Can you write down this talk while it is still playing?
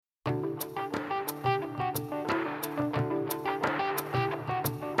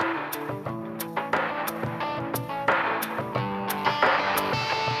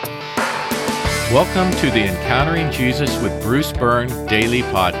Welcome to the Encountering Jesus with Bruce Byrne Daily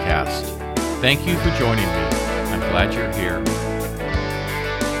Podcast. Thank you for joining me. I'm glad you're here.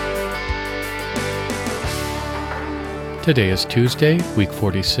 Today is Tuesday, week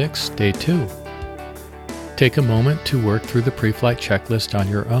 46, day 2. Take a moment to work through the pre-flight checklist on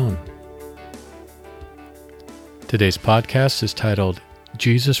your own. Today's podcast is titled,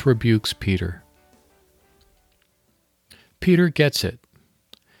 Jesus Rebukes Peter. Peter gets it.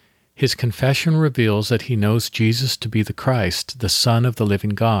 His confession reveals that he knows Jesus to be the Christ, the Son of the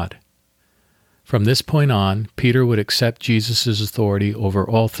living God. From this point on, Peter would accept Jesus' authority over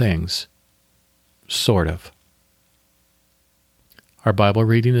all things. Sort of. Our Bible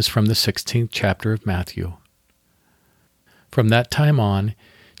reading is from the 16th chapter of Matthew. From that time on,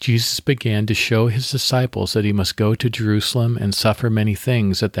 Jesus began to show his disciples that he must go to Jerusalem and suffer many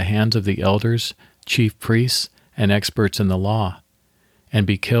things at the hands of the elders, chief priests, and experts in the law, and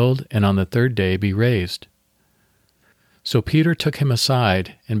be killed, and on the third day be raised. So Peter took him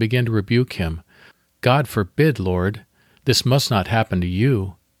aside and began to rebuke him. God forbid, Lord, this must not happen to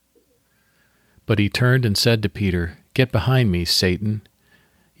you. But he turned and said to Peter, Get behind me, Satan.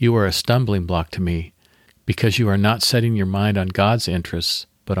 You are a stumbling block to me, because you are not setting your mind on God's interests,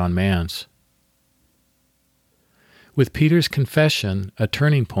 but on man's. With Peter's confession, a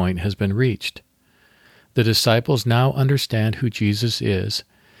turning point has been reached. The disciples now understand who Jesus is,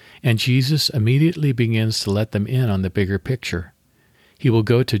 and Jesus immediately begins to let them in on the bigger picture. He will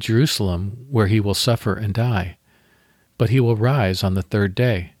go to Jerusalem, where he will suffer and die, but he will rise on the third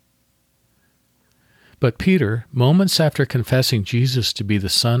day. But Peter, moments after confessing Jesus to be the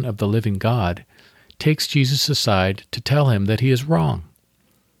Son of the living God, takes Jesus aside to tell him that he is wrong.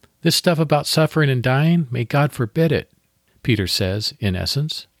 This stuff about suffering and dying, may God forbid it, Peter says, in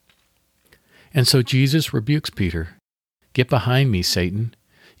essence. And so Jesus rebukes Peter. Get behind me, Satan.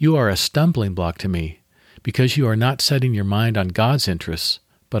 You are a stumbling block to me, because you are not setting your mind on God's interests,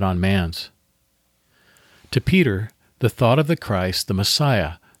 but on man's. To Peter, the thought of the Christ, the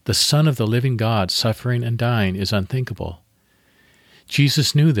Messiah, the Son of the living God, suffering and dying is unthinkable.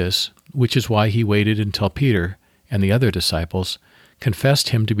 Jesus knew this, which is why he waited until Peter and the other disciples confessed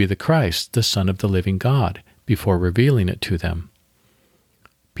him to be the Christ, the Son of the living God, before revealing it to them.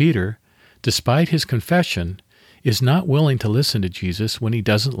 Peter, despite his confession, is not willing to listen to Jesus when he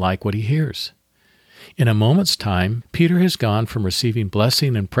doesn't like what he hears. In a moment's time, Peter has gone from receiving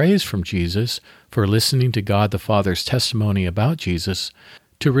blessing and praise from Jesus for listening to God the Father's testimony about Jesus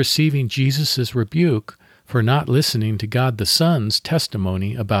to receiving Jesus' rebuke for not listening to God the Son's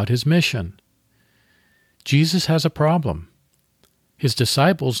testimony about his mission. Jesus has a problem. His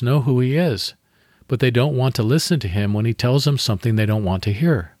disciples know who he is, but they don't want to listen to him when he tells them something they don't want to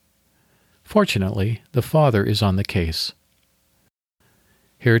hear. Fortunately, the Father is on the case.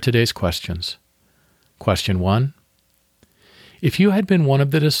 Here are today's questions. Question 1. If you had been one of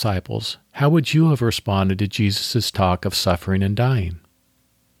the disciples, how would you have responded to Jesus' talk of suffering and dying?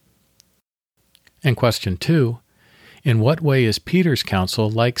 And question 2. In what way is Peter's counsel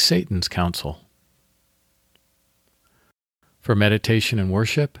like Satan's counsel? For meditation and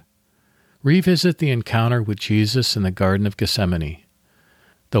worship, revisit the encounter with Jesus in the Garden of Gethsemane,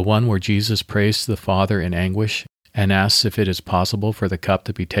 the one where Jesus prays to the Father in anguish and asks if it is possible for the cup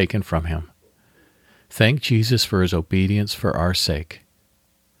to be taken from him. Thank Jesus for his obedience for our sake.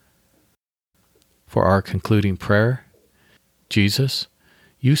 For our concluding prayer, Jesus,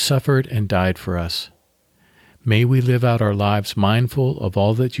 you suffered and died for us. May we live out our lives mindful of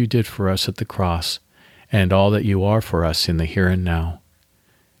all that you did for us at the cross and all that you are for us in the here and now.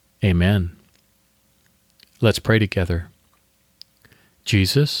 Amen. Let's pray together.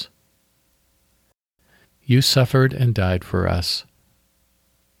 Jesus, you suffered and died for us.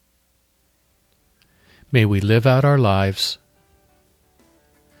 May we live out our lives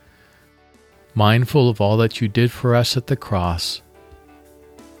mindful of all that you did for us at the cross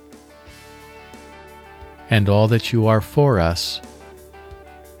and all that you are for us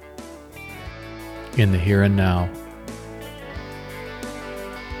in the here and now.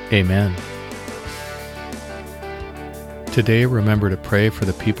 Amen. Today, remember to pray for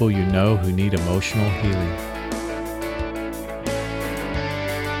the people you know who need emotional healing.